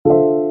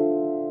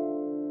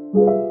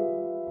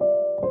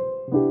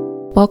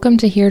Welcome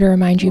to Here to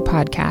Remind You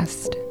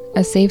podcast,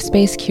 a safe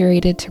space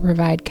curated to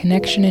provide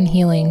connection and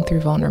healing through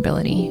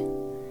vulnerability.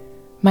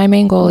 My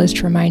main goal is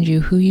to remind you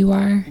who you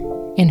are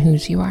and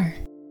whose you are.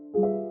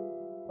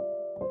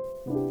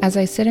 As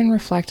I sit and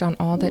reflect on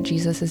all that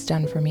Jesus has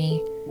done for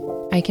me,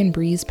 I can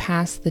breeze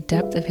past the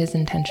depth of his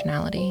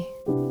intentionality.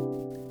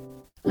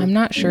 I'm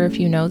not sure if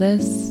you know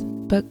this,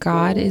 but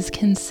God is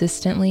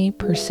consistently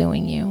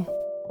pursuing you.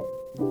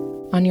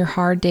 On your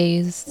hard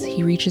days,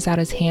 he reaches out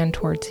his hand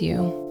towards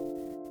you.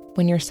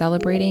 When you're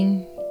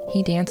celebrating,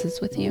 he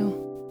dances with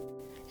you.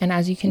 And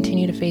as you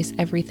continue to face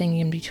everything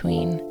in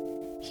between,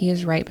 he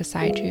is right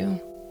beside you.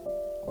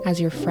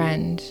 As your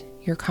friend,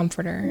 your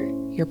comforter,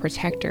 your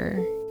protector,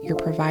 your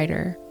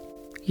provider,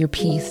 your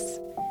peace,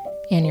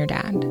 and your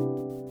dad.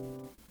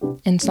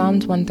 In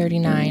Psalms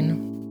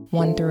 139,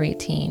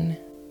 1-18,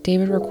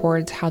 David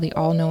records how the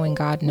all-knowing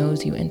God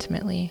knows you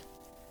intimately,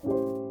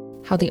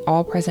 how the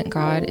all-present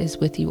God is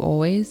with you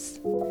always,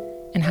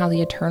 and how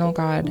the eternal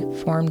God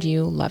formed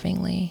you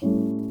lovingly.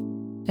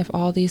 If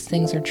all these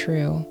things are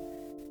true,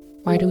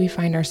 why do we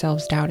find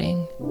ourselves doubting?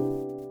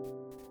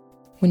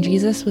 When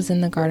Jesus was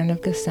in the Garden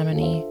of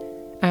Gethsemane,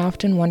 I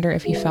often wonder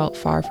if he felt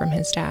far from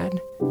his dad.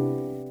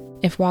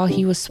 If while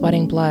he was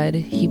sweating blood,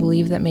 he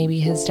believed that maybe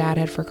his dad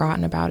had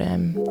forgotten about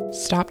him,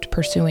 stopped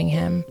pursuing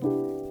him,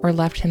 or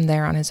left him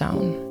there on his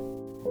own.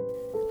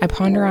 I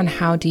ponder on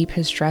how deep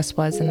his stress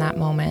was in that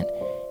moment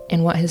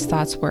and what his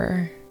thoughts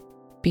were.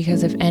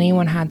 Because if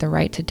anyone had the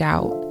right to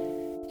doubt,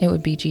 it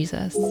would be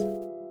Jesus.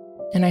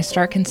 And I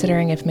start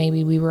considering if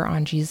maybe we were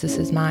on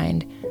Jesus's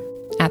mind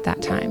at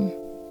that time.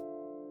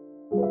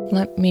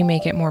 Let me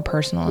make it more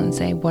personal and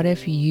say, what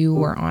if you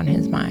were on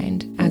his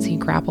mind as he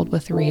grappled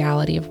with the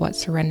reality of what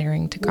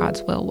surrendering to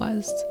God's will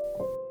was?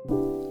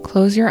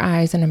 Close your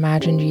eyes and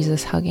imagine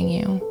Jesus hugging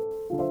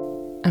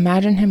you.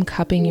 Imagine him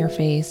cupping your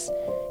face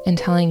and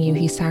telling you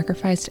he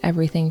sacrificed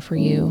everything for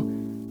you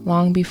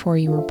long before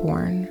you were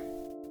born.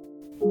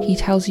 He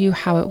tells you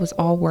how it was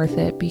all worth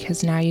it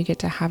because now you get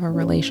to have a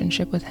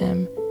relationship with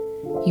him.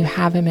 You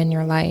have him in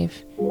your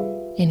life,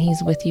 and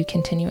he's with you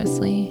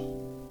continuously.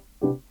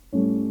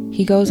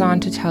 He goes on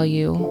to tell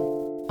you,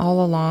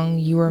 all along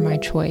you were my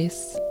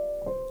choice.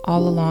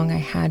 All along I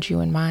had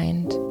you in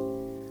mind.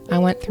 I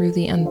went through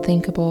the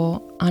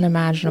unthinkable,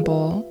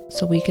 unimaginable,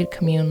 so we could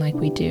commune like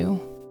we do.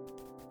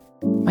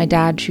 My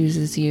dad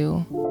chooses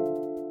you,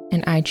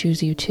 and I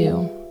choose you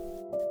too.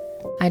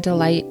 I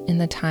delight in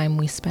the time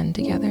we spend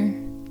together.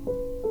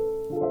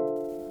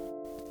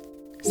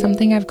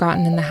 Something I've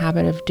gotten in the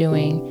habit of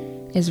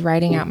doing is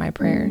writing out my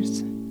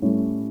prayers.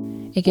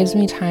 It gives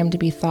me time to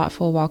be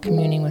thoughtful while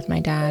communing with my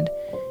dad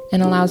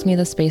and allows me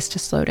the space to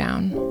slow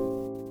down.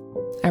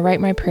 I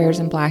write my prayers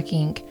in black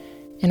ink,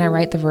 and I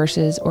write the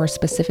verses or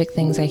specific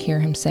things I hear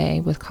him say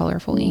with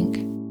colorful ink.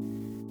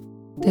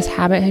 This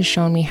habit has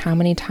shown me how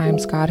many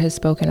times God has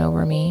spoken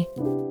over me,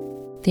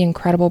 the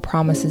incredible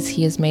promises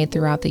he has made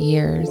throughout the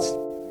years,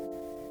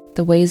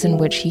 the ways in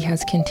which he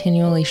has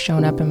continually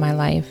shown up in my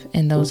life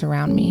and those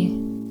around me.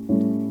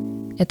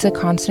 It's a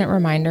constant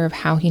reminder of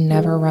how he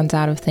never runs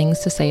out of things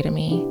to say to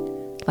me,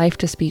 life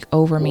to speak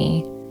over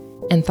me,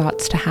 and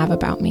thoughts to have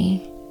about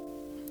me.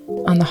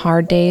 On the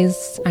hard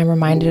days, I'm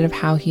reminded of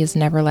how he has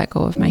never let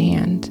go of my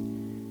hand.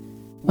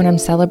 When I'm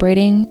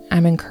celebrating,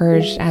 I'm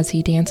encouraged as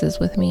he dances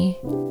with me.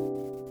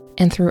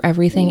 And through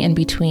everything in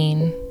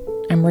between,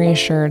 I'm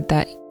reassured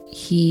that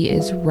he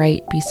is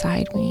right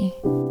beside me.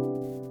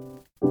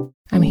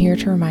 I'm here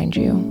to remind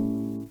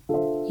you,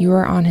 you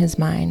are on his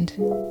mind.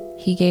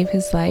 He gave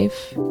his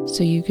life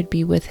so you could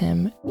be with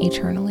him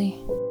eternally.